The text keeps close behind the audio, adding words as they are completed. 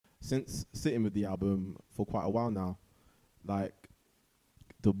since sitting with the album for quite a while now, like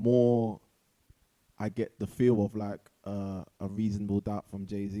the more I get the feel of like a Reasonable Doubt from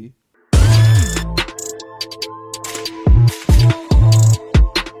Jay-Z.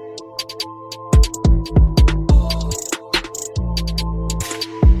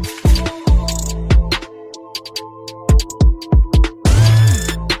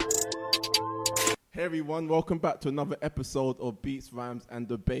 Hey everyone, welcome back to another episode of Beats, Rhymes and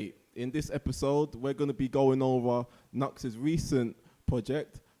Debate. In this episode, we're going to be going over Knucks' recent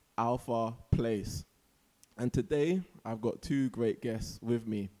project, Alpha Place. And today, I've got two great guests with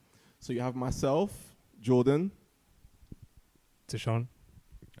me. So you have myself, Jordan. Tashawn.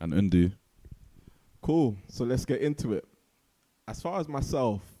 And Undu. Cool, so let's get into it. As far as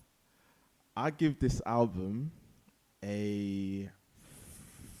myself, I give this album a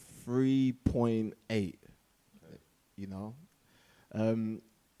 3.8. You know,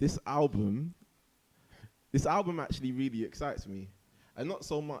 this album actually really excites me, and not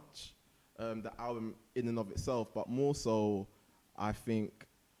so much the album in and of itself, but more so I think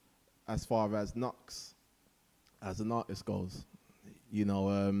as far as Knucks as an artist goes. You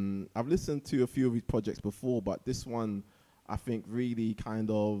know, I've listened to a few of his projects before, but this one I think really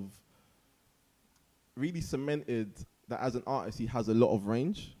cemented that as an artist he has a lot of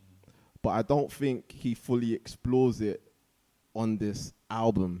range, but I don't think he fully explores it on this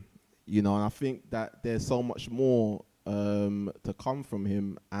album, you know, and I think that there's so much more to come from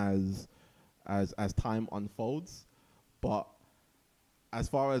him as time unfolds. But as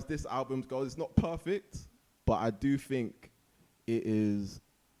far as this album goes, it's not perfect, but I do think it is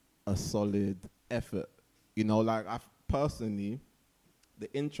a solid effort. You know, like I personally, the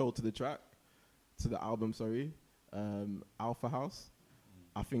intro to the album, Alpha House,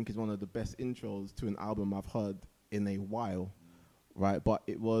 I think is one of the best intros to an album I've heard in a while, right? But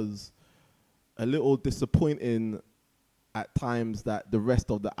it was a little disappointing at times that the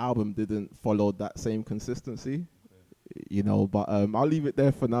rest of the album didn't follow that same consistency, you know. But I'll leave it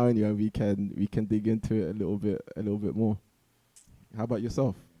there for now, and we can dig into it a little bit more. How about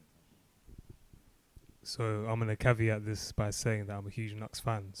yourself? So I'm going to caveat this by saying that I'm a huge Knucks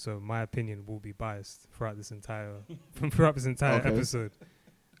fan, so my opinion will be biased throughout this entire Okay. episode.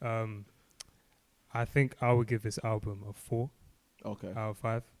 I think I would give this album a 4 Okay. out of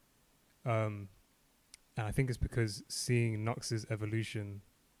 5. And I think it's because seeing Knucks' evolution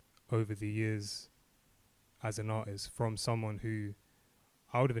over the years as an artist, from someone who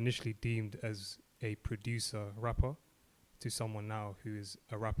I would have initially deemed as a producer rapper to someone now who is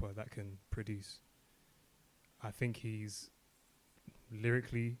a rapper that can produce. I think he's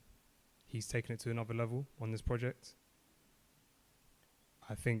taken it to another level on this project.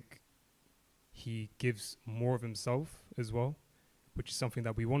 I think he gives more of himself as well, which is something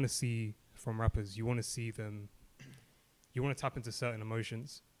that we want to see from rappers. You want to see them, you want to tap into certain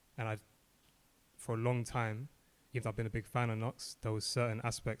emotions. And for a long time, even though I've been a big fan of Knucks, there was certain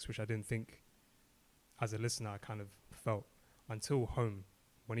aspects which I didn't think, as a listener, I kind of felt. Until Home,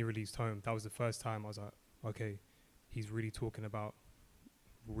 when he released Home, that was the first time I was like, okay, he's really talking about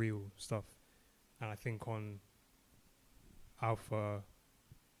real stuff. And I think on Alpha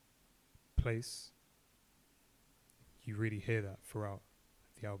Place, you really hear that throughout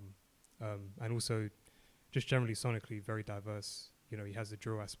the album. And also, just generally sonically, very diverse. You know, he has the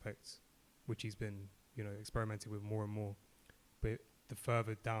drill aspect, which he's been, you know, experimenting with more and more. But the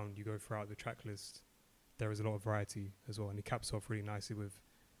further down you go throughout the track list, there is a lot of variety as well. And he caps off really nicely with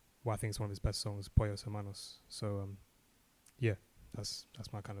what I think is one of his best songs, Pollos Hermanos. So, yeah, that's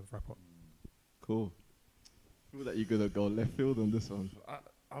my kind of wrap-up. Cool. I feel that you're going to go left field on this one.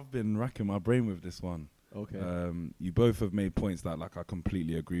 I've been racking my brain with this one. Okay. You both have made points that like I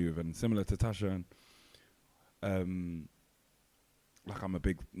completely agree with, and similar to Tasha, like I'm a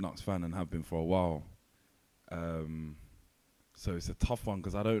big Knucks fan and have been for a while. So it's a tough one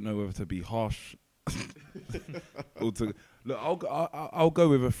because I don't know whether to be harsh. Look, I'll go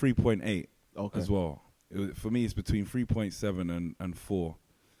with a 3.8 as well. For me, it's between 3.7 and 4,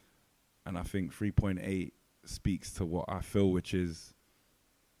 and I think 3.8 speaks to what I feel, which is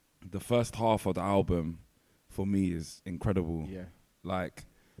the first half of the album for me is incredible. Yeah. Like,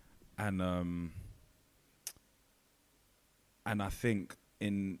 and I think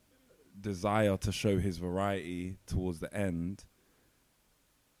in desire to show his variety towards the end,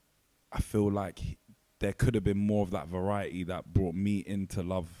 I feel like there could have been more of that variety that brought me in to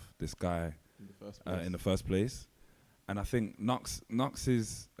love this guy in the first place. And I think Knucks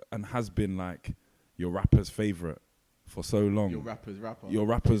is and has been like your rapper's favorite for so long. Your rapper's rapper. Your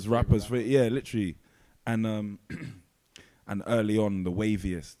rapper's yeah, literally. And and early on the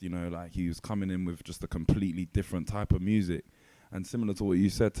waviest, you know, like he was coming in with just a completely different type of music. And similar to what you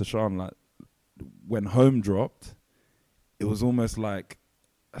said to Sean, like when Home dropped, it was almost like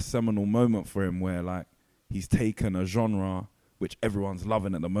a seminal moment for him where like he's taken a genre which everyone's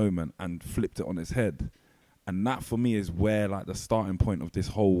loving at the moment and flipped it on its head. And that for me is where like the starting point of this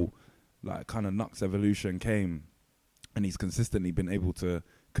whole like kind of Knucks evolution came. And he's consistently been able to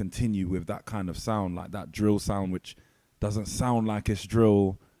continue with that kind of sound, like that drill sound, which doesn't sound like it's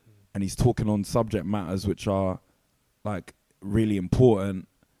drill. And he's talking on subject matters which are like really important.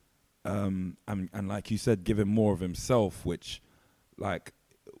 And like you said, giving more of himself, which like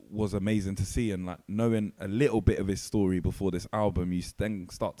was amazing to see. And like knowing a little bit of his story before this album, you then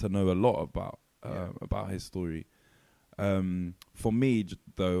start to know a lot about his story. For me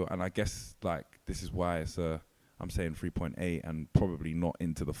though, and I guess like this is why I'm saying 3.8 and probably not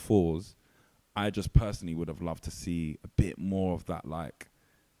into the 4s. I just personally would have loved to see a bit more of that like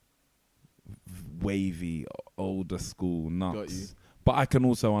wavy, older school Knucks. But I can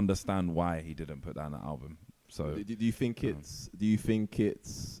also understand why he didn't put that in the album. So do you think it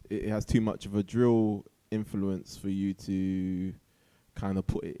has too much of a drill influence for you to kind of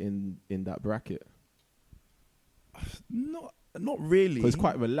put it in that bracket? Not really. Because it's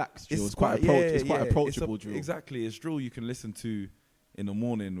quite relaxed drill. It's quite approachable drill. Exactly. It's drill you can listen to in the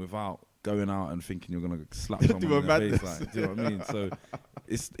morning without going out and thinking you're gonna slap someone in the face. Like, do you know what I mean? So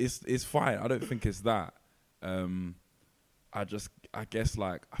it's fine. I don't think it's that. I guess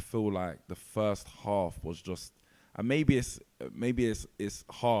like I feel like the first half was just, and maybe it's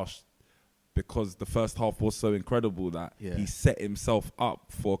harsh because the first half was so incredible that he set himself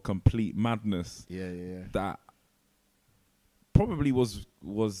up for complete madness. That probably was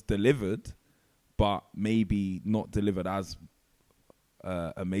delivered, but maybe not delivered as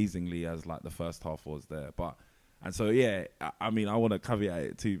amazingly as like the first half was there. But and so I mean I want to caveat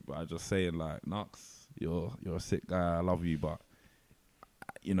it too by just saying like Knucks, you're a sick guy. I love you, but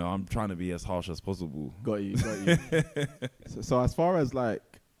you know I'm trying to be as harsh as possible. Got you. So as far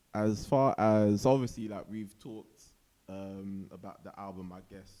as obviously like we've talked about the album, I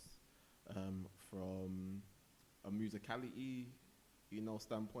guess from a musicality,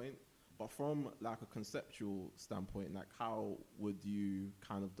 standpoint, but from like a conceptual standpoint, like how would you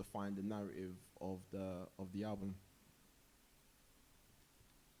kind of define the narrative of the album?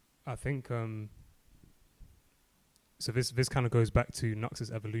 I think so this kind of goes back to Knucks'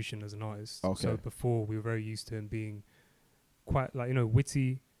 evolution as an artist. Okay. So before we were very used to him being quite like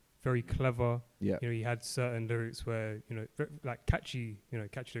witty, very clever. Yeah. He had certain lyrics where like catchy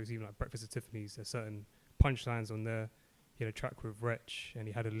lyrics, even like Breakfast at Tiffany's. There's certain punchlines on there. He had a track with Wretch, and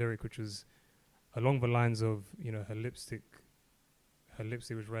he had a lyric which was along the lines of her lipstick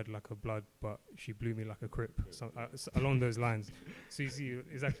was red like her blood, but she blew me like a crip. So, along those lines. So you see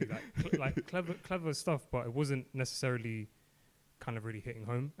exactly like clever stuff, but it wasn't necessarily kind of really hitting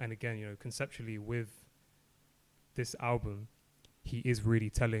home. And again, conceptually with this album, he is really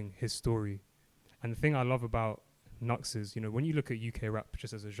telling his story. And the thing I love about Knucks is, when you look at UK rap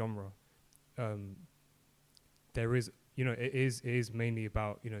just as a genre, there is, it is mainly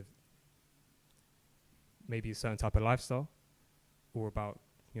about, maybe a certain type of lifestyle or about,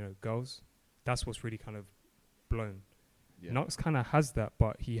 girls. That's what's really kind of blown. Yeah. Knucks kind of has that,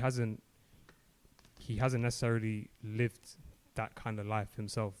 but he hasn't necessarily lived that kind of life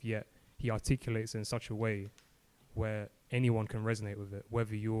himself, yet he articulates it in such a way where anyone can resonate with it,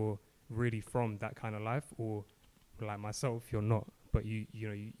 whether you're really from that kind of life or like myself, you're not. But you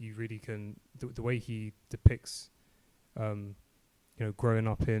really can. The way he depicts, growing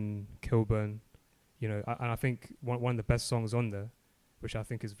up in Kilburn, and I think one of the best songs on there, which I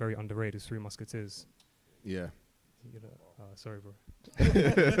think is very underrated, is Three Musketeers. Yeah. Sorry, bro.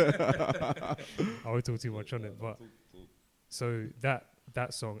 I won't talk too much on it, but so that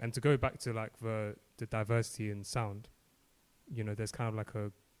song, and to go back to like the diversity in sound, there's kind of like I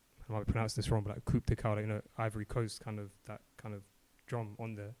might pronounce this wrong, but like coupe de cow, Ivory Coast kind of that kind of drum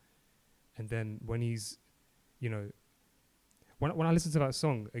on there. And then when he's, when I listen to that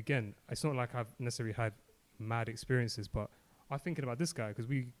song again, it's not like I've necessarily had mad experiences, but I'm thinking about this guy because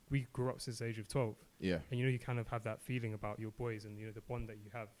we grew up since the age of 12. Yeah. And you kind of have that feeling about your boys and the bond that you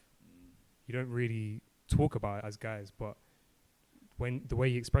have. You don't really talk about it as guys, but when the way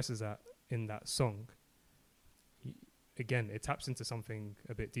he expresses that in that song, again, it taps into something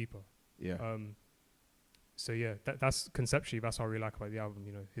a bit deeper. Yeah. So yeah, that's conceptually, that's what I really like about the album.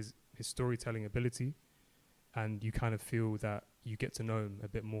 His storytelling ability, and you kind of feel that you get to know him a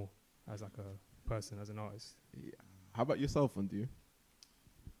bit more as like a person, as an artist. Yeah. How about yourself, Andu?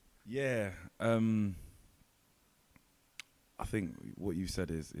 Yeah. I think what you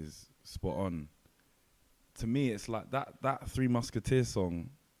said is spot on. To me, it's like that Three Musketeers song,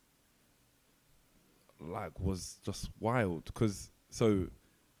 like, was just wild. Because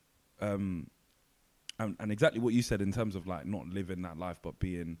and exactly what you said in terms of like not living that life, but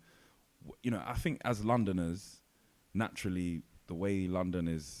being, I think as Londoners, naturally, the way London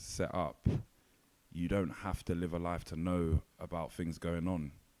is set up, you don't have to live a life to know about things going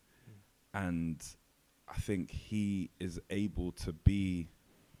on. And I think he is able to be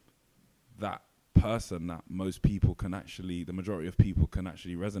that person that most people can actually, the majority of people can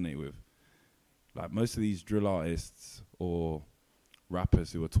actually resonate with. Like most of these drill artists or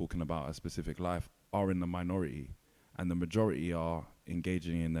rappers who are talking about a specific life are in the minority, and the majority are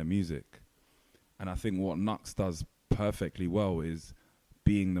engaging in their music. And I think what Knucks does perfectly well is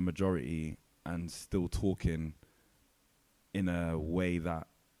being the majority and still talking in a way that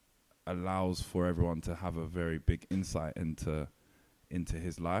allows for everyone to have a very big insight into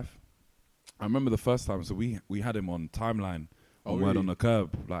his life. I remember the first time, so we had him on Timeline on Word on the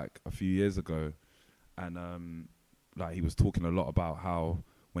Curb like a few years ago, and like he was talking a lot about how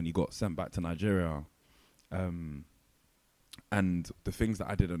when he got sent back to Nigeria, and the things that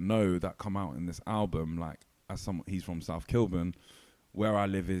I didn't know that come out in this album, like he's from South Kilburn, where I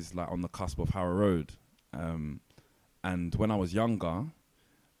live is like on the cusp of Harrow Road, and when I was younger,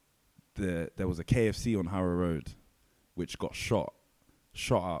 there was a KFC on Harrow Road, which got shot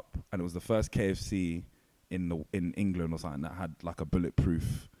up, and it was the first KFC in England or something that had like a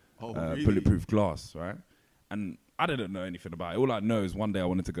bulletproof glass, right? And I didn't know anything about it. All I know is one day I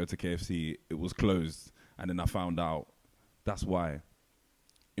wanted to go to KFC, it was closed, and then I found out that's why.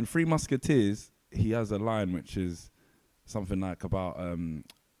 In Three Musketeers, he has a line which is something like about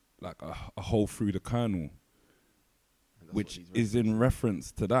like a hole through the kernel, which is in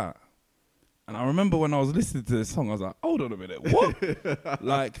reference to that. And I remember when I was listening to this song, I was like, hold on a minute, what?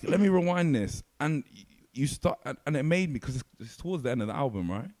 Like, let me rewind this. And you start, and it made me, because it's towards the end of the album,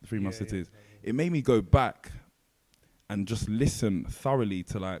 right? Three Musketeers. Yeah. It made me go back and just listen thoroughly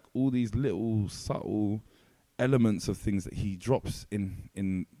to like all these little subtle elements of things that he drops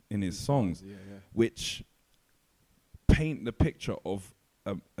in his songs, which paint the picture of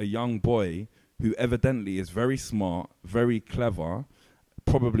a young boy who evidently is very smart, very clever,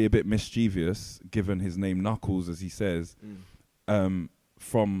 probably a bit mischievous, given his name Knuckles, as he says,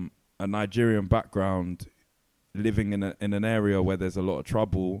 from a Nigerian background, living in an area where there's a lot of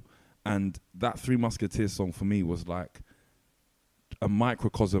trouble. And that Three Musketeers song for me was like a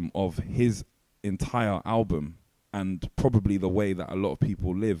microcosm of his entire album, and probably the way that a lot of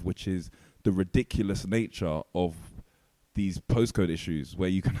people live, which is the ridiculous nature of these postcode issues where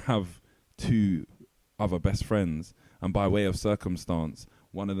you can have two other best friends, and by way of circumstance,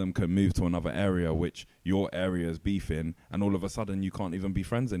 one of them can move to another area which your area is beefing, and all of a sudden you can't even be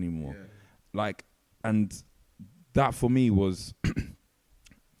friends anymore. Yeah. Like, and that for me was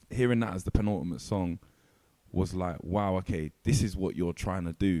hearing that as the penultimate song was like, wow, okay, this is what you're trying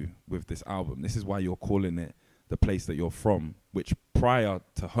to do with this album. This is why you're calling it the place that you're from, which prior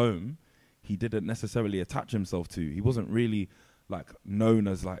to home, he didn't necessarily attach himself to. He wasn't really like known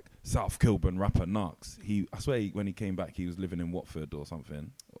as like South Kilburn rapper Knucks. I swear when he came back, he was living in Watford or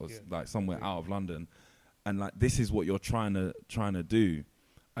something, or like somewhere out of London. And like, this is what you're trying to do.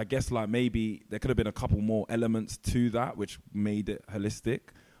 I guess like maybe there could have been a couple more elements to that which made it holistic.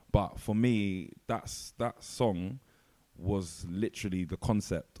 But for me, that song was literally the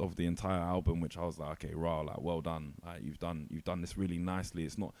concept of the entire album, which I was like, okay, rah, like, well done. Like, you've done this really nicely.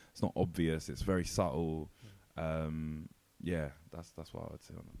 It's not obvious. It's very subtle. Yeah, that's what I would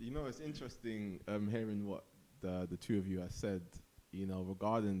say on it. You know, it's interesting hearing what the two of you have said, you know,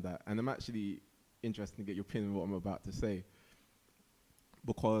 regarding that. And I'm actually interested to get your opinion on what I'm about to say,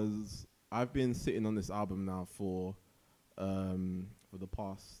 because I've been sitting on this album now for the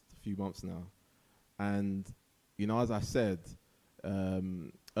past few months now. And, you know, as I said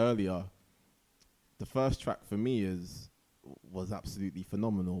earlier, the first track for me was absolutely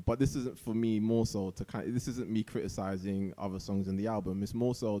phenomenal. But this isn't for me more so this isn't me criticizing other songs in the album. It's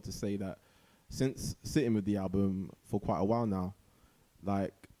more so to say that since sitting with the album for quite a while now,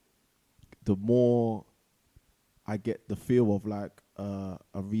 like, the more I get the feel of like a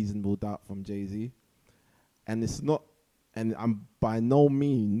Reasonable Doubt from Jay-Z. And it's not, and I'm by no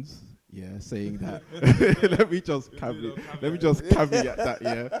means saying that. let me just caveat that,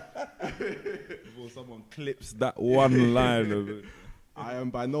 Before someone clips that one line of it. I am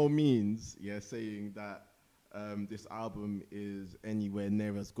by no means saying that this album is anywhere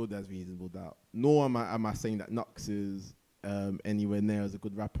near as good as Reasonable Doubt. Nor am I saying that Knucks is anywhere near as a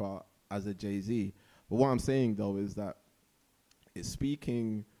good rapper as a Jay-Z. But what I'm saying though is that it's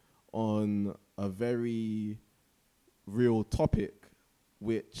speaking on a very real topic,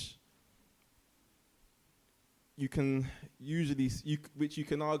 which you can usually, which you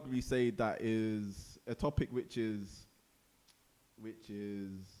can arguably say that is a topic which is,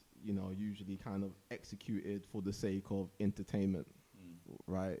 you know, usually kind of executed for the sake of entertainment,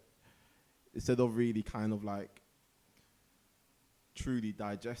 right? Instead of really kind of like truly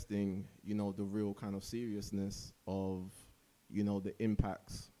digesting, you know, the real kind of seriousness of, you know, the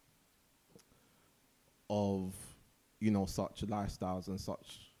impacts of, you know, such lifestyles and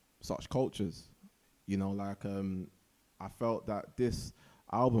such cultures. You know, like I felt that this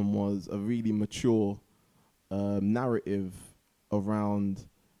album was a really mature narrative around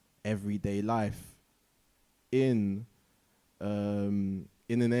everyday life in an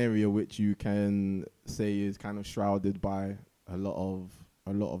area which you can say is kind of shrouded by a lot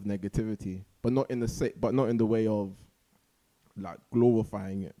of negativity, but not in the way of like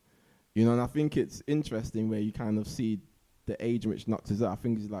glorifying it, you know. And I think it's interesting where you kind of see the age in which Knucks is at. I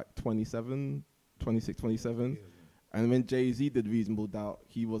think he's like 26, 27. Yeah. And when Jay-Z did Reasonable Doubt,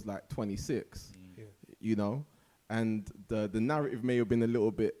 he was like 26, you know. And the narrative may have been a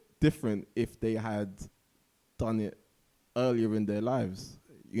little bit different if they had done it earlier in their lives,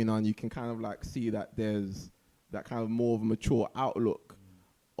 you know. And you can kind of like see that there's that kind of more of a mature outlook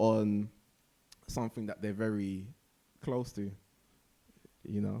on something that they're very close to,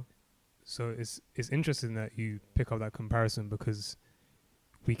 you know. So it's interesting that you pick up that comparison, because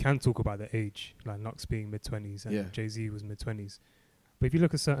we can talk about the age, like Knucks being mid-20s and Jay-Z was mid-20s. But if you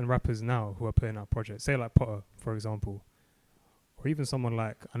look at certain rappers now who are putting out projects, say like Potter, for example, or even someone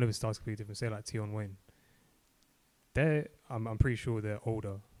like, I know it starts completely different, say like Tion Wayne, I'm pretty sure they're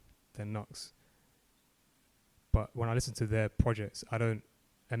older than Knucks. But when I listen to their projects, I don't,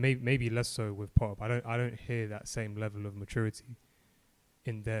 and maybe less so with pop, I don't hear that same level of maturity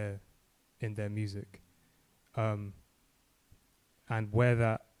in their music. And where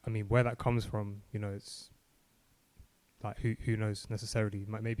that comes from, you know, it's like who knows necessarily.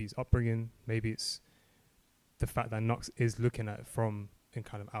 Maybe it's upbringing, maybe it's the fact that Knucks is looking at it from a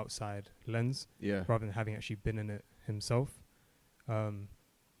kind of outside lens, rather than having actually been in it himself.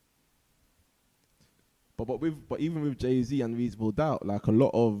 But even with Jay-Z and Reasonable Doubt, like a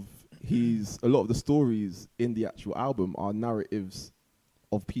lot of the stories in the actual album are narratives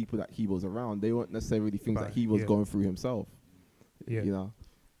of people that he was around. They weren't necessarily things that he was going through himself. Yeah, you know.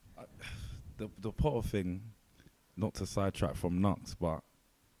 The Potter thing, not to sidetrack from Knucks, but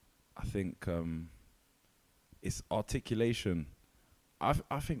I think it's articulation.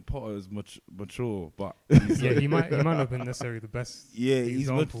 I think Potter is mature, but he might not have been necessarily the best. Yeah,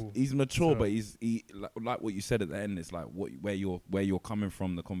 example. he's mature, but he like what you said at the end. It's like where you're coming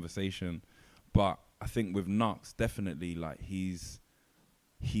from, the conversation. But I think with Knucks, definitely like he's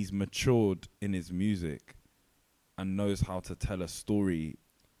matured in his music and knows how to tell a story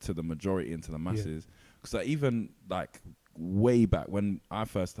to the majority and to the masses. Because like, even like way back when I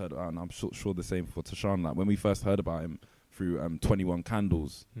first heard, and I'm sure the same for Tashan, like when we first heard about him through 21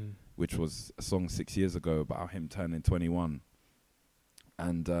 Candles, which was a song 6 years ago about him turning 21.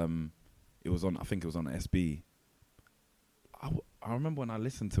 And I think it was on SB. I remember when I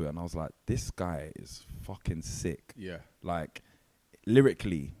listened to it and I was like, this guy is fucking sick. Yeah. Like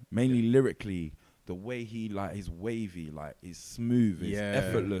lyrically, mainly lyrically, the way he like is wavy, like is smooth, is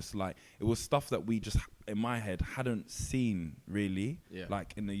effortless. Like it was stuff that we just in my head hadn't seen really,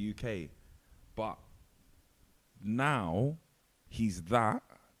 like in the UK. But now he's that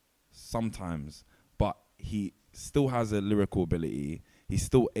sometimes, but he still has a lyrical ability. He's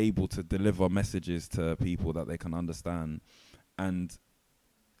still able to deliver messages to people that they can understand, and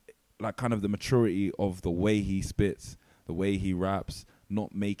like kind of the maturity of the way he spits, the way he raps,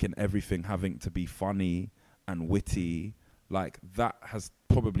 not making everything having to be funny and witty. Like that has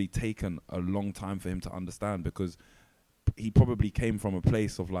probably taken a long time for him to understand, because he probably came from a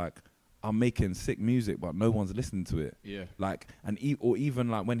place of like, I'm making sick music, but no one's listening to it. Yeah. Like, or even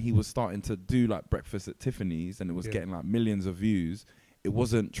like when he was starting to do like Breakfast at Tiffany's and it was getting like millions of views, it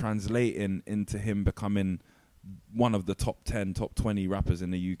wasn't translating into him becoming one of the top 10, top 20 rappers in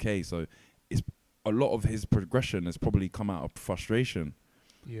the UK. So it's a lot of his progression has probably come out of frustration.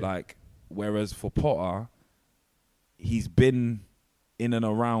 Yeah. Like, whereas for Potter, he's been in and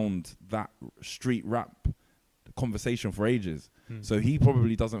around that street rap conversation for ages. So he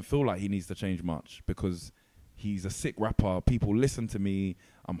probably doesn't feel like he needs to change much, because he's a sick rapper. People listen to me.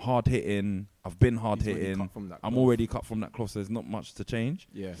 I'm hard hitting. I've been hard hitting. I'm already cut from that cloth. So there's not much to change.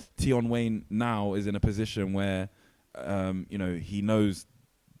 Yeah. Tion Wayne now is in a position where, you know, he knows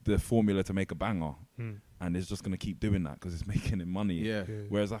the formula to make a banger, and is just gonna keep doing that because it's making him money. Yeah.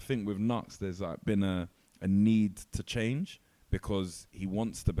 Whereas I think with Knucks, there's like been a need to change because he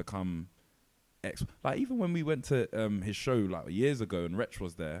wants to become like even when we went to his show like years ago and Wretch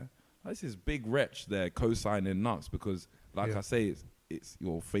was there, this is big Wretch there co-signing Knucks because like I say, it's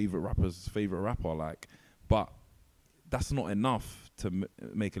your favorite rapper's favorite rapper, like, but that's not enough to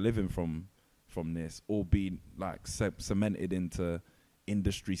make a living from this or be like cemented into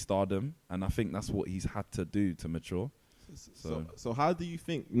industry stardom, and I think that's what he's had to do to mature. So how do you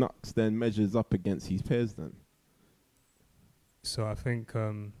think Knucks then measures up against his peers then? So I think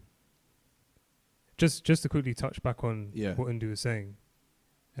just to quickly touch back on what Undu was saying,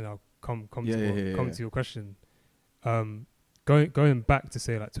 and I'll come to your question. Going back to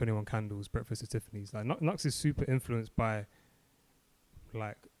say like 21 Candles, Breakfast at Tiffany's, like Knucks is super influenced by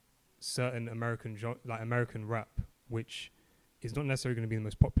like certain American rap, which is not necessarily going to be the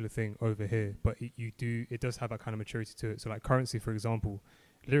most popular thing over here, but it does have that kind of maturity to it. So like Currency, for example,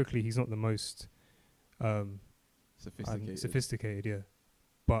 lyrically he's not the most sophisticated, yeah.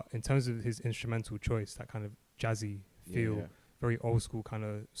 But in terms of his instrumental choice, that kind of jazzy feel, very old school kind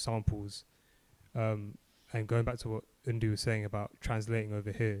of samples, and going back to what Undu was saying about translating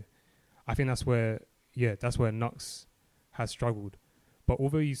over here, I think that's where Knucks has struggled. But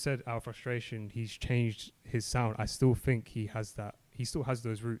although you said out of frustration he's changed his sound, I still think he still has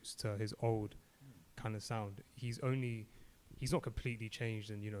those roots to his old kind of sound. He's not completely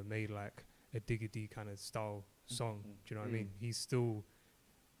changed and, you know, made like a diggity kind of style song. Do you know what I mean? He's still,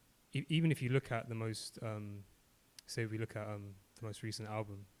 even if you look at the most, say we look at the most recent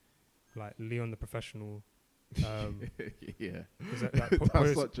album, like Leon the Professional. That's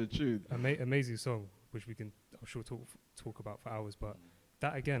such a tune. Amazing song, which we can, I'm sure, talk about for hours. But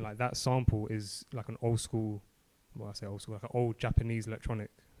that again, like that sample is like an old school, like an old Japanese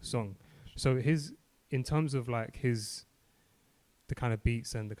electronic song. So in terms of like the kind of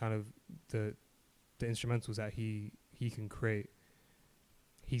beats and the kind of the instrumentals that he can create,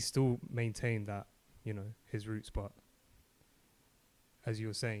 he still maintained that, you know, his roots. But as you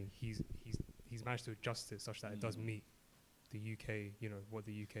were saying, he's managed to adjust it such that it does meet the UK, you know, what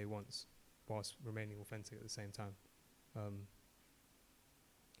the UK wants, whilst remaining authentic at the same time.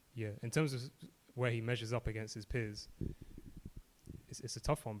 In terms of where he measures up against his peers, it's a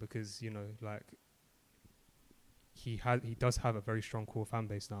tough one because, you know, like he does have a very strong core fan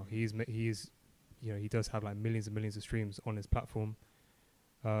base now. He is, you know, he does have like millions and millions of streams on his platform.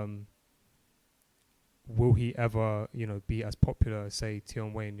 Will he ever, you know, be as popular as, say,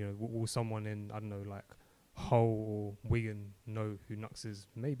 Tion Wayne? You know, will someone in, I don't know, like Hull or Wigan know who Knucks is?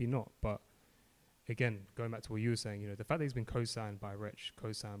 Maybe not. But again, going back to what you were saying, you know, the fact that he's been co-signed by Wretch,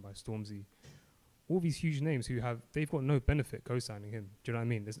 co-signed by Stormzy, all these huge names they've got no benefit co-signing him. Do you know what I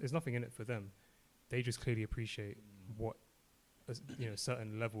mean? There's nothing in it for them. They just clearly appreciate what, you know,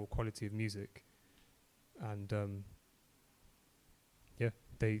 certain level of quality of music, and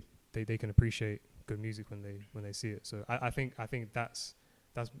they can appreciate good music when they see it. So I think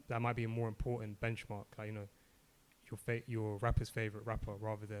that might be a more important benchmark, like, you know, your rapper's favorite rapper,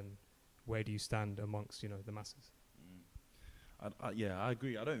 rather than where do you stand amongst, you know, the masses. I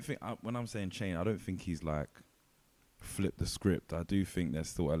agree. I don't think when I'm saying change, I don't think he's like flipped the script. I do think there's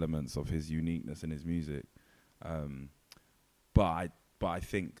still elements of his uniqueness in his music, but I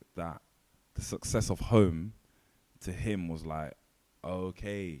think that the success of Home to him was like,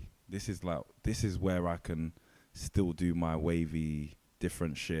 okay, this is where I can still do my wavy,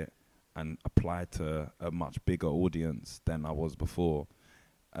 different shit and apply to a much bigger audience than I was before.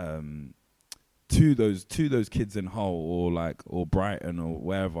 To those kids in Hull or Brighton or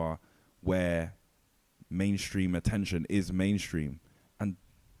wherever, where mainstream attention is mainstream. And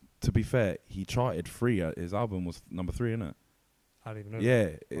to be fair, he charted 3. His album was number 3, innit? I don't even know.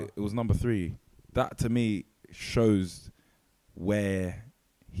 Yeah, it was number 3. That to me shows where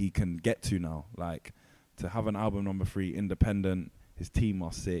he can get to now. Like, to have an album number 3, independent, his team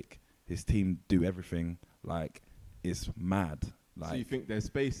are sick, his team do everything, like, it's mad. Like, so you think there's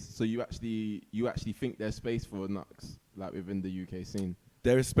space? So you actually think there's space for Knucks, like, within the UK scene?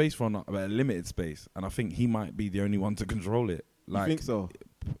 There is space for Knucks, but a limited space, and I think he might be the only one to control it. Like, you think so?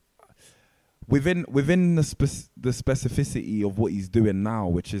 Within the specificity of what he's doing now,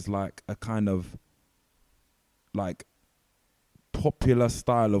 which is like a kind of like popular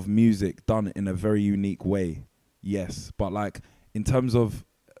style of music done in a very unique way, yes, but like in terms of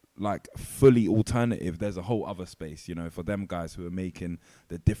like fully alternative, there's a whole other space, you know, for them guys who are making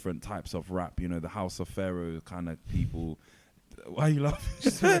the different types of rap, you know, the House of Pharaoh kind of people, Why are you laughing?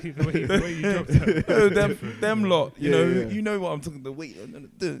 Just the way you dropped that. them lot, you know what I'm talking. The weight,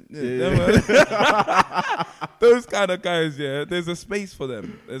 those kind of guys. Yeah, there's a space for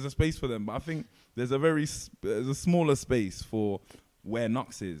them. But I think there's a smaller space for where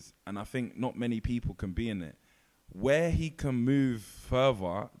Knucks is, and I think not many people can be in it. Where he can move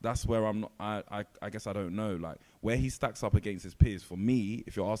further, that's where I'm not. I guess I don't know. Like where he stacks up against his peers. For me,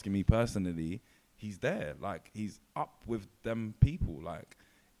 if you're asking me personally, he's there. Like he's up with them people. Like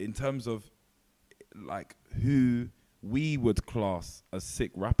in terms of like who we would class as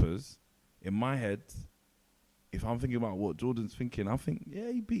sick rappers. In my head, if I'm thinking about what Jordan's thinking, I think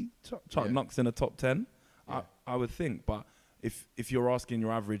he beat Chuck Knucks in the top 10. Yeah. I would think, but if you're asking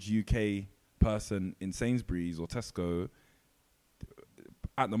your average UK person in Sainsbury's or Tesco,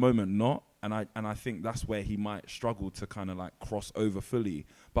 at the moment not, and I think that's where he might struggle to kind of like cross over fully.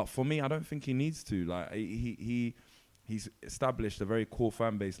 But for me, I don't think he needs to. Like he's established a very core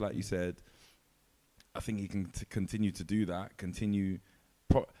fan base, like you said. I think he can continue to do that.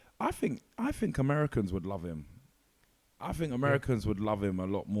 I think Americans would love him. I think Americans would love him a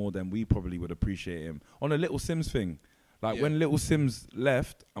lot more than we probably would appreciate him. On a Little Sims thing. Like when Little Sims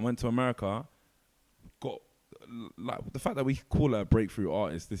left and went to America, like the fact that we call her a breakthrough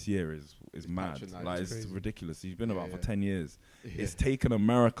artist this year is mad. Like it's ridiculous. He's been about for 10 years. Yeah. It's taken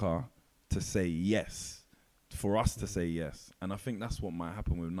America to say yes, for us to say yes, and I think that's what might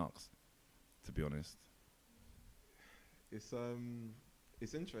happen with Knucks. To be honest, it's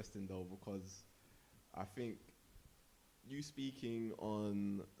interesting though because I think you speaking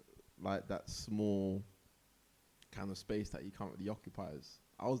on like that small kind of space that he currently occupies.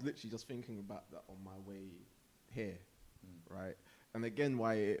 I was literally just thinking about that on my way here, right? And again,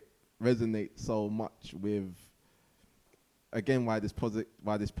 why it resonates so much with, again, why this project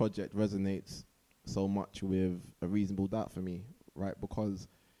resonates so much with A Reasonable Doubt for me, right? Because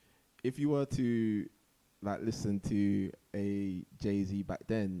if you were to like listen to a Jay-Z back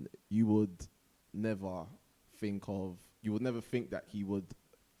then, you would never think that he would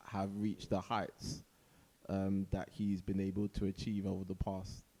have reached the heights that he's been able to achieve over the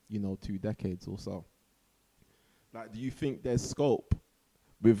past, 2 decades or so. Like, do you think there's scope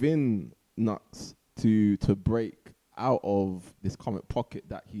within Knucks to break out of this comic pocket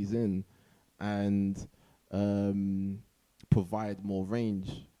that he's in and provide more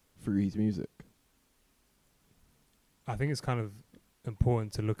range through his music? I think it's kind of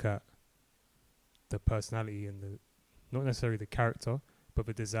important to look at the personality and not necessarily the character, but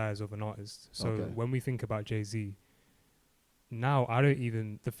the desires of an artist. So when we think about Jay-Z, now I don't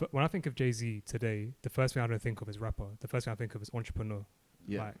even... when I think of Jay-Z today, the first thing I don't think of is rapper. The first thing I think of is entrepreneur,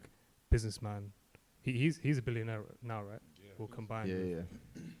 like businessman. He's a billionaire now, right? Yeah, we'll combine. Yeah.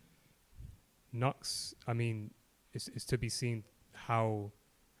 Knucks, I mean, it's to be seen how,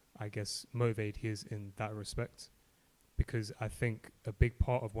 I guess, motivated he is in that respect. Because I think a big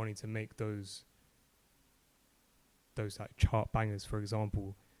part of wanting to make those like chart bangers, for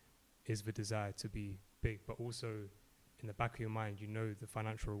example, is the desire to be big, but also in the back of your mind, the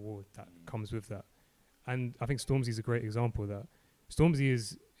financial reward that comes with that. And I think Stormzy's a great example of that. Stormzy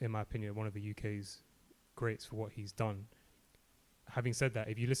is, in my opinion, one of the UK's greats for what he's done. Having said that,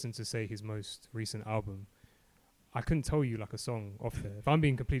 if you listen to, say, his most recent album, I couldn't tell you like a song off there. If I'm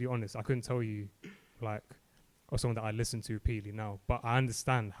being completely honest, I couldn't tell you like a song that I listen to repeatedly now, but I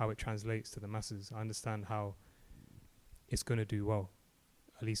understand how it translates to the masses. I understand how it's going to do well,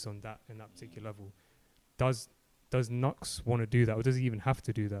 at least in that particular level. Does Knucks want to do that, or does he even have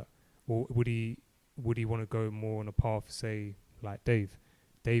to do that? Or would he want to go more on a path, say, like Dave?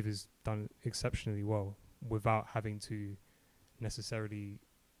 Dave has done exceptionally well without having to necessarily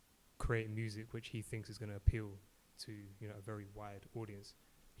create music which he thinks is going to appeal to a very wide audience.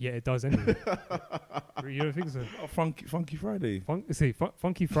 Yeah, it does anyway. You don't think so? Oh, Funky Friday.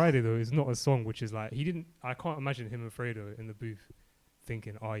 Funky Friday though is not a song which is like I can't imagine him and Fredo in the booth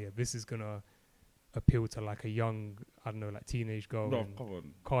thinking, oh yeah, this is gonna appeal to like a young, I don't know, like teenage girl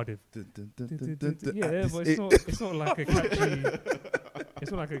in Cardiff. Yeah, but it's not like a catchy. It's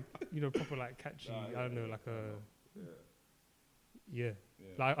not like a proper like catchy. I don't know, like a yeah.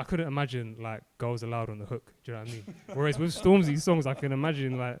 Like I couldn't imagine like Girls Aloud on the hook. Do you know what I mean? Whereas with Stormzy's songs, I can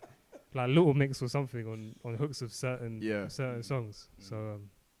imagine like Little Mix or something on hooks of certain songs. So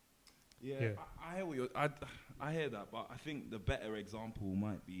I hear what you're. I hear that, but I think the better example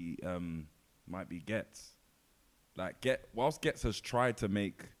might be Gets. Whilst Gets has tried to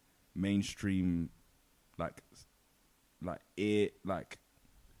make mainstream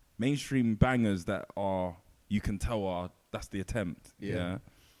mainstream bangers that are, you can tell that's the attempt. Yeah.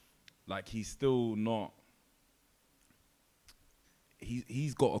 Like he's still not,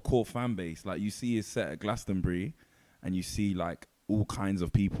 he's got a core fan base. Like, you see his set at Glastonbury, and you see like all kinds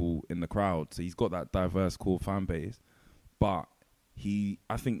of people in the crowd. So he's got that diverse core fan base. But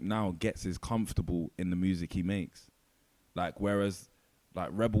I think now gets is comfortable in the music he makes. Like, whereas like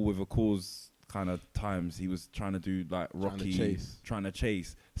Rebel with a Cause kind of times, he was trying to do like Rocky, trying to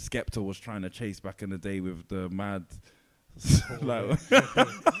chase. Skepta was trying to chase back in the day with the mad. Like,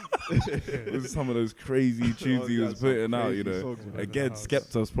 it was some of those crazy tunes he was putting out, you know. Again,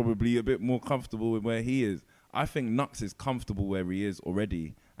 Skepta's probably a bit more comfortable with where he is. I think Knucks is comfortable where he is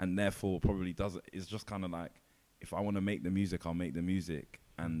already, and therefore probably doesn't. It's just kind of like, if I want to make the music, I'll make the music,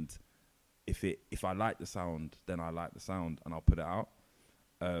 and if I like the sound, then I like the sound, and I'll put it out.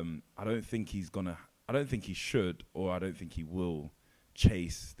 I don't think he should, or I don't think he will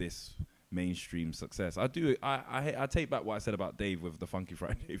chase this mainstream success. I take back what I said about Dave with the Funky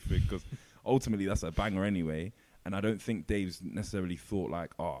Friday thing, because ultimately that's a banger anyway, and I don't think Dave's necessarily thought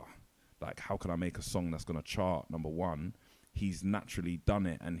like, how can I make a song that's gonna chart number one? He's naturally done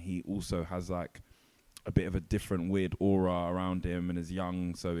it, and he also has like a bit of a different weird aura around him, and is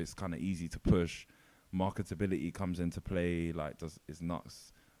young, so it's kind of easy to push. Marketability comes into play. Like, is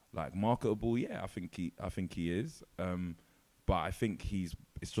Knucks like marketable? Yeah, I think he is. But I think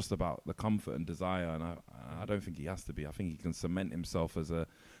it's just about the comfort and desire, and I don't think he has to be. I think he can cement himself as a.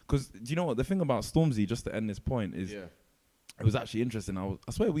 Because do you know what the thing about Stormzy? Just to end this point is, it was actually interesting.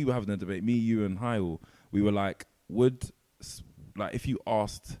 I swear we were having a debate. Me, you, and Hyle. We were like, if you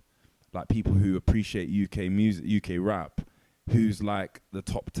asked like people who appreciate UK music, UK rap, who's like the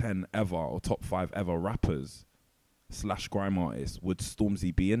top 10 ever or top 5 ever rappers / grime artists, would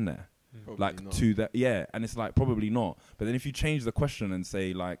Stormzy be in there? Probably like not. To that, yeah, and it's like probably not. But then if you change the question and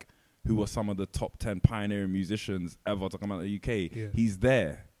say like, who are some of the top 10 pioneering musicians ever to come out of the UK? He's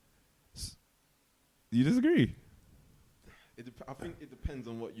there. You disagree? I think it depends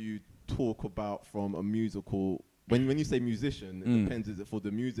on what you talk about from a musical. When you say musician, it depends. Is it for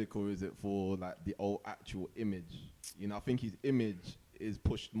the music, or is it for like the actual image? You know, I think his image is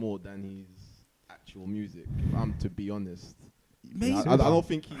pushed more than his actual music, if I'm to be honest. I don't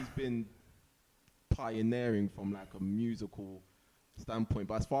think he's been pioneering from like a musical standpoint,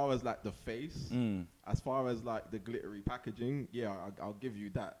 but as far as like the face, as far as like the glittery packaging, yeah, I'll give you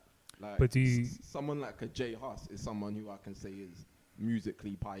that. Like, but someone like a J Hus is someone who I can say is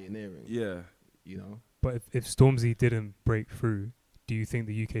musically pioneering. Yeah, you know. But if Stormzy didn't break through, do you think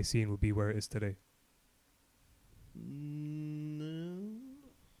the UK scene would be where it is today? No,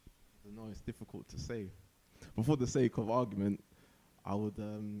 I don't know. It's difficult to say. But for the sake of argument, I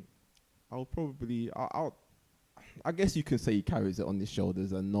guess you can say he carries it on his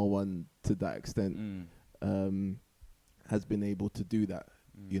shoulders, and no one to that extent has been able to do that.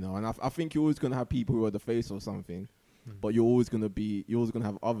 You know, and I think you're always going to have people who are the face or something, but you're always going to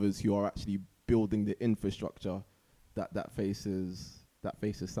have others who are actually building the infrastructure that face is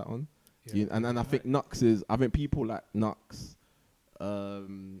sat on. Yeah. And I think I think people like Knucks,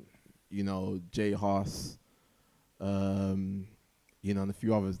 you know, J Hus, you know, and a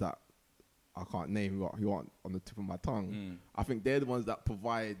few others that I can't name who aren't on the tip of my tongue. I think they're the ones that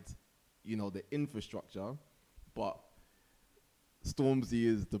provide, you know, the infrastructure, but Stormzy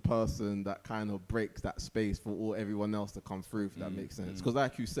is the person that kind of breaks that space for everyone else to come through, if that makes sense. Because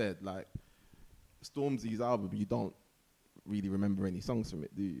like you said, like Stormzy's album, you don't really remember any songs from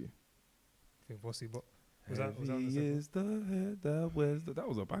it, do you? I think Bossy Bop. That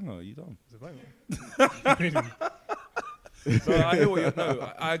was a banger. You done? It was a banger. So I hear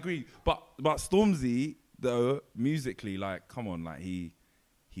what I agree. But Stormzy, though, musically, like, come on, like he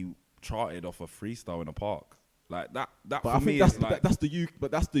charted off a freestyle in a park. Like that but for I think me that's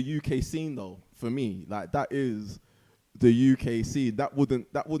that's the UK scene though. For me, like that is the UK scene. That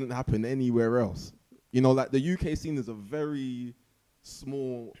wouldn't happen anywhere else. You know, like the UK scene is a very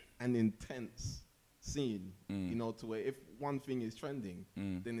small and intense scene. You know, to where if one thing is trending,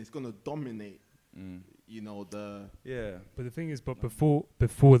 then it's gonna dominate. You know But the thing is,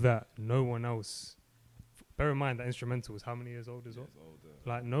 before that, no one else. Bear in mind that instrumental was how many years old as well?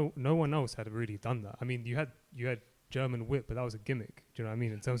 Like no one else had really done that. I mean, you had German Whip, but that was a gimmick. Do you know what I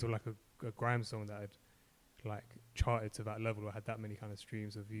mean? In terms of like a grime song that had like charted to that level or had that many kind of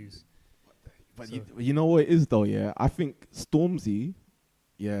streams of views. But you know what it is though, yeah? I think Stormzy,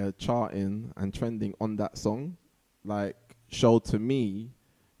 charting and trending on that song, like showed to me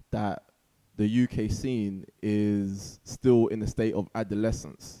that the UK scene is still in a state of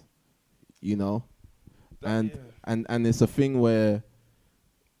adolescence, you know? And it's a thing where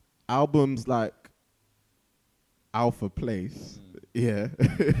albums like Alpha Place,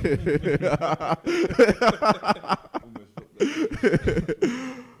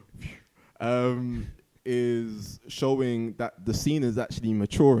 is showing that the scene is actually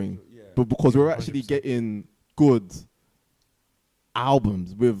maturing, Yeah. but because we're 100%. actually getting good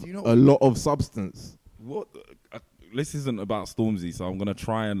albums with Do you know a lot of substance. What? This isn't about Stormzy, so I'm gonna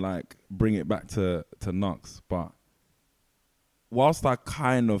try and like bring it back to Knucks. But whilst I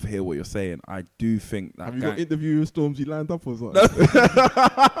kind of hear what you're saying, I do think that Have you got interview with Stormzy lined up or something?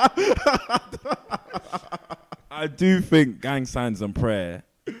 I do think Gang Signs and Prayer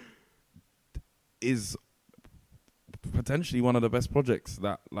is potentially one of the best projects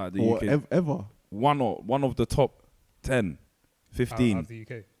that like the Or UK ever. one of the top 10, 15. Out of the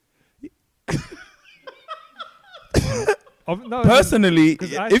UK. No, Personally,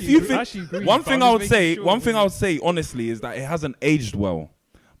 'cause I if actually you agree- I think actually agree, one but thing I'm I just would say, making sure one thing when I would say honestly is that it hasn't aged well.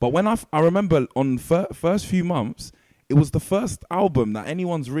 But when I remember on first few months, it was the first album that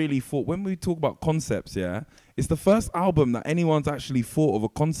anyone's really thought. When we talk about concepts, yeah, it's the first album that anyone's actually thought of a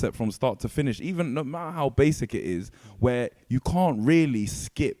concept from start to finish, even no matter how basic it is, where you can't really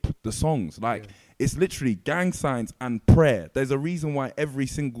skip the songs. Like it's literally Gang Signs and Prayer. There's a reason why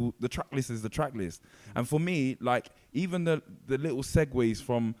the track list is the track list. And for me, like even the little segues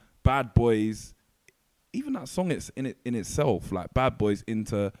from Bad Boys, even that song it's in itself, like Bad Boys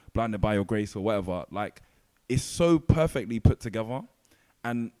into Blinded by Your Grace or whatever, like it's so perfectly put together.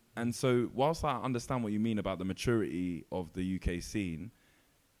 And so whilst I understand what you mean about the maturity of the UK scene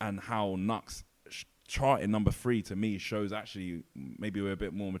and how Knucks charting number 3 to me shows actually maybe we're a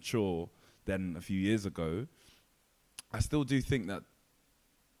bit more mature than a few years ago, I still do think that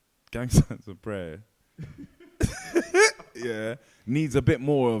Gang Signs and Prayer needs a bit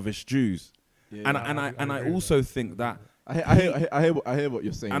more of its dues. Yeah, And I also think that I hear what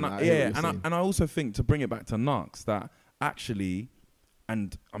you're saying. and I also think, to bring it back to Knucks, that actually,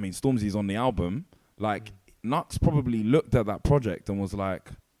 and I mean Stormzy's on the album, like Knucks probably looked at that project and was like,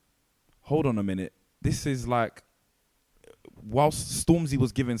 hold on a minute, this is like, whilst Stormzy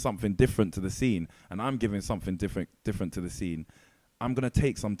was giving something different to the scene and I'm giving something different to the scene, I'm gonna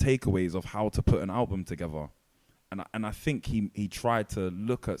take some takeaways of how to put an album together. And I think he tried to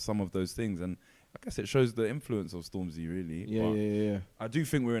look at some of those things, and I guess it shows the influence of Stormzy, really. Yeah. I do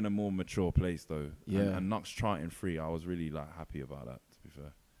think we're in a more mature place, though. Yeah. And Knucks charting 3, I was really like happy about that, to be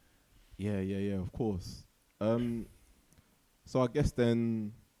fair. Yeah, of course. So I guess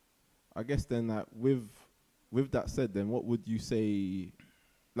then that with that said, then what would you say?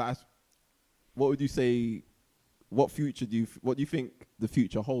 Like, what would you say? What do you think the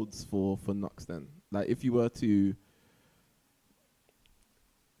future holds for Knucks then? Like, if you were to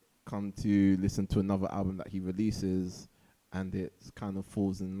come to listen to another album that he releases and it kind of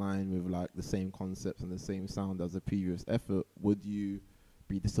falls in line with like the same concepts and the same sound as the previous effort, would you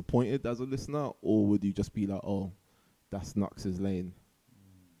be disappointed as a listener, or would you just be like, oh, that's Knucks' lane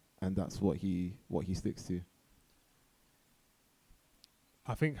and that's what he sticks to?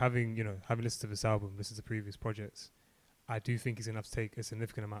 I think having listened to this album, listened to previous projects, I do think he's going to have to take a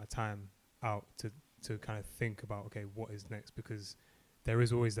significant amount of time out to kind of think about, okay, what is next? Because there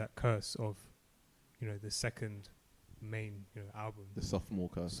is always that curse of, the second main, album. The sophomore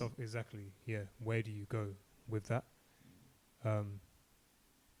curse. Exactly, yeah. Where do you go with that?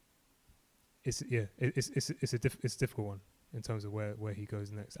 It's a difficult one in terms of where he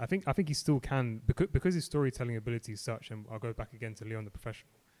goes next. I think he still can, because his storytelling ability is such, and I'll go back again to Leon the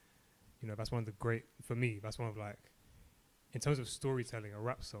Professional. That's one of the great, for me, that's one of like, in terms of storytelling, a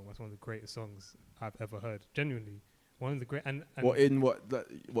rap song, that's one of the greatest songs I've ever heard. Genuinely, one of the great. And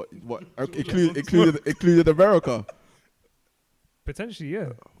included America. Potentially, yeah.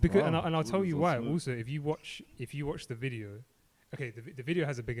 Because Wow. and I'll tell you why. Also, if you watch the video, okay, the video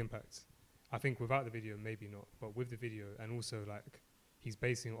has a big impact. I think without the video, maybe not, but with the video, and also like he's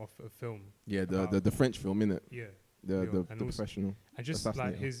basing it off a film. Yeah, the French film, innit? Yeah. The Professional. And just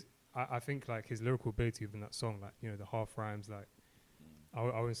like I think like his lyrical ability within that song, like the half rhymes, like I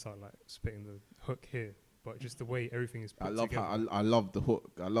won't start like spitting the hook here, but just the way everything is put together. I love the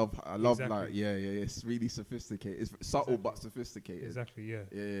hook. I love Exactly. like it's really sophisticated. It's subtle but sophisticated. Exactly, yeah.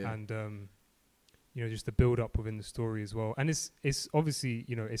 Yeah. And just the build up within the story as well. And it's obviously,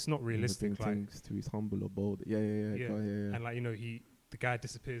 it's not realistic, like things to his humble abode. Yeah. And like, the guy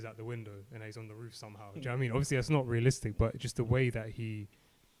disappears out the window and he's on the roof somehow. Do you know what I mean? Obviously that's not realistic, but just the way that he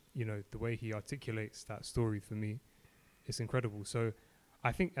the way he articulates that story, for me, it's incredible. So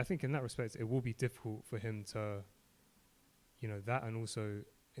I think in that respect, it will be difficult for him to, that, and also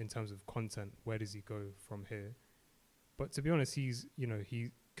in terms of content, where does he go from here? But to be honest, he's,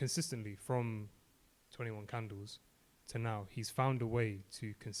 he consistently, from 21 Candles to now, he's found a way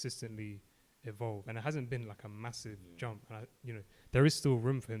to consistently evolve, and it hasn't been like a massive jump. And there is still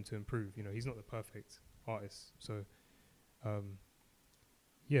room for him to improve. He's not the perfect artist, so I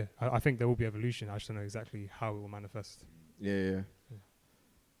think there will be evolution. I just don't know exactly how it will manifest.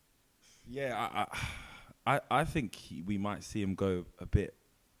 I think we might see him go a bit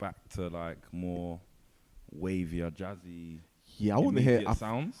back to like more wavier, jazzy. Yeah, I want to hear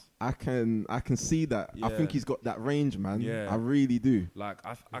sounds. I can see that. I think he's got that range, man. Yeah. I really do. Like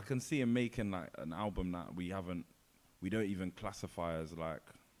I can see him making like an album that we don't even classify as like.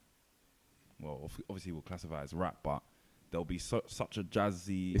 Well, obviously we'll classify as rap, but there'll be such a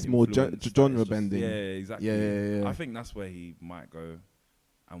jazzy. It's more genre bending. Yeah, exactly. Yeah. I think that's where he might go,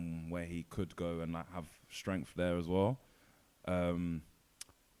 and where he could go, and like have strength there as well.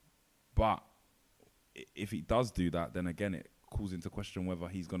 But if he does do that, then again it calls into question whether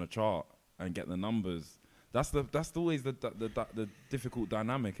he's gonna chart and get the numbers. That's always the difficult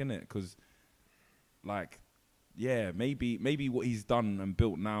dynamic, isn't it? Because like, yeah, maybe what he's done and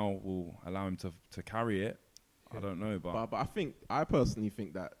built now will allow him to carry it. I don't know, but I personally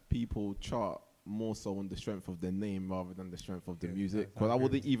think that people chart more so on the strength of their name rather than the strength of the music. Because I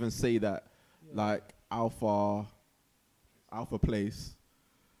wouldn't even say that like Alpha Place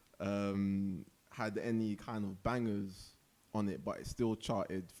had any kind of bangers on it, but it still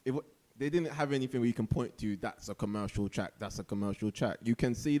charted. They didn't have anything where you can point to. That's a commercial track. That's a commercial track. You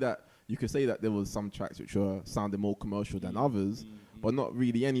can say that there was some tracks which were sounding more commercial than others, but not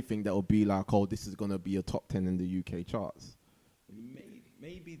really anything that would be like, oh, this is gonna be a top 10 in the UK charts.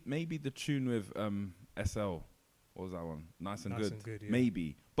 Maybe the tune with SL. What was that one? Nice and good. Yeah.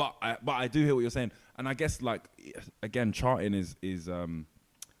 Maybe, but I do hear what you're saying, and I guess like again, charting is a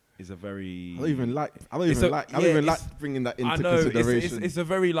very. I don't even like bringing that into consideration. It's a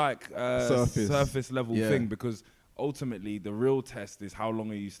very like surface level Yeah. thing, because ultimately the real test is how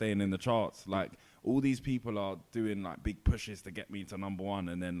long are you staying in the charts. Like all these people are doing like big pushes to get me to number 1,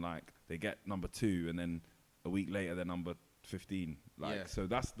 and then like they get number 2, and then a week later they're number 15. So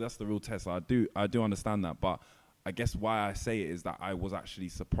that's the real test. I do understand that, but I guess why I say it is that I was actually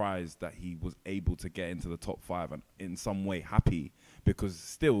surprised that he was able to get into the top 5 and in some way happy, because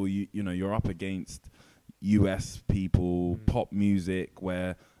still you're up against US people, pop music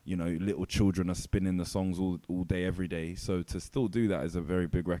where little children are spinning the songs all day every day. So to still do that is a very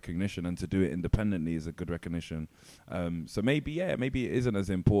big recognition, and to do it independently is a good recognition. So maybe it isn't as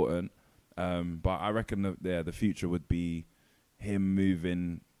important, but I reckon that the future would be him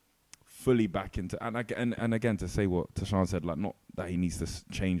moving fully back into and again, to say what Tashan said, like not that he needs to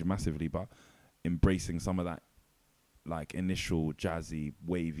change massively, but embracing some of that like initial jazzy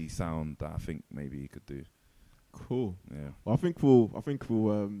wavy sound that I think maybe he could do. Cool. Yeah. Well, I think we'll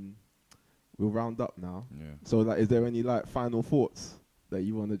round up now. Yeah. So like, is there any like final thoughts that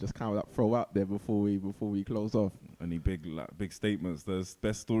you want to just kind of like throw out there before we close off? Any big statements? The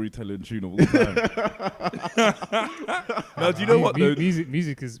best storytelling tune of all time. No, do you know what though?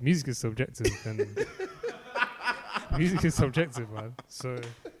 Music is subjective, and music is subjective, man. So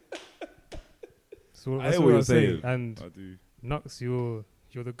that's what I'm saying. And I do. Knucks, you're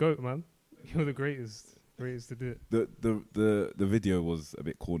the GOAT, man. You're the greatest to do it. The video was a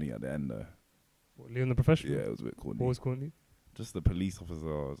bit corny at the end though. What, Leon the Professional? Yeah, it was a bit corny. What was corny? Just the police officer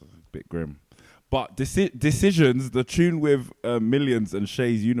was a bit grim. But Decisions, the tune with Millions and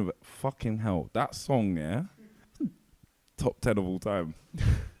Shay's Universe, fucking hell, that song, yeah, top 10 of all time.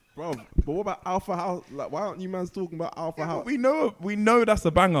 Bro, but what about Alpha House? Like, why aren't you mans talking about Alpha House? We know that's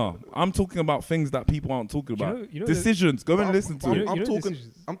a banger. I'm talking about things that people aren't talking about. Decisions, go and listen to it.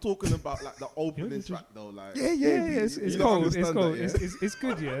 I'm talking about like the opening track though. Like, it's cold. It's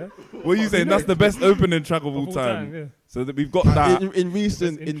good, yeah. What are you saying? That's the best opening track of all time. Yeah. So that we've got that. In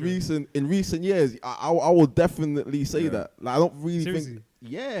recent years, I will definitely say that. Like, I don't really Seriously? think.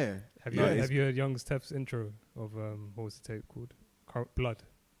 Yeah. Have you heard Young Steph's intro of what was the tape called? Blood.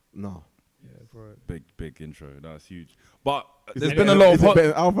 No. Yeah, bro. Big intro. That's huge. But there's been a lot of better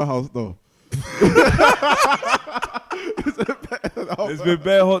than Alpha House though. There's been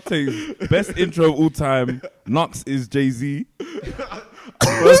bare hot takes. Best intro of all time. Knucks is Jay-Z. I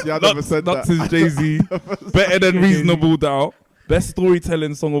never said Knucks that. is Jay-Z. Better than Reasonable Doubt. Best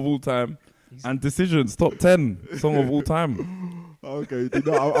storytelling song of all time. And Decisions, top 10 song of all time. Okay,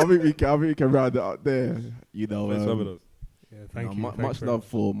 I think we can round it up there. Yeah, thank you. Much love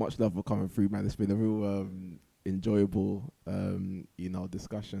for coming through, man. It's been a real enjoyable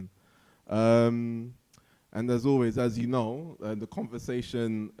discussion. And as always, as you know, the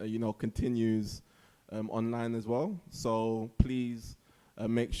conversation continues online as well. So please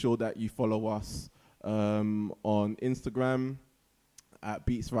make sure that you follow us on Instagram at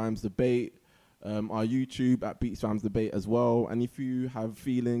Beats Rhymes Debate. our YouTube at Beats Fams Debate as well. And if you have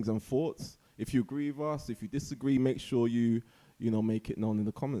feelings and thoughts, if you agree with us, if you disagree, make sure you make it known in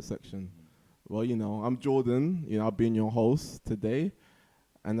the comment section. Well, I'm Jordan. I've been your host today,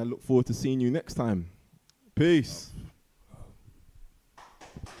 and I look forward to seeing you next time. Peace.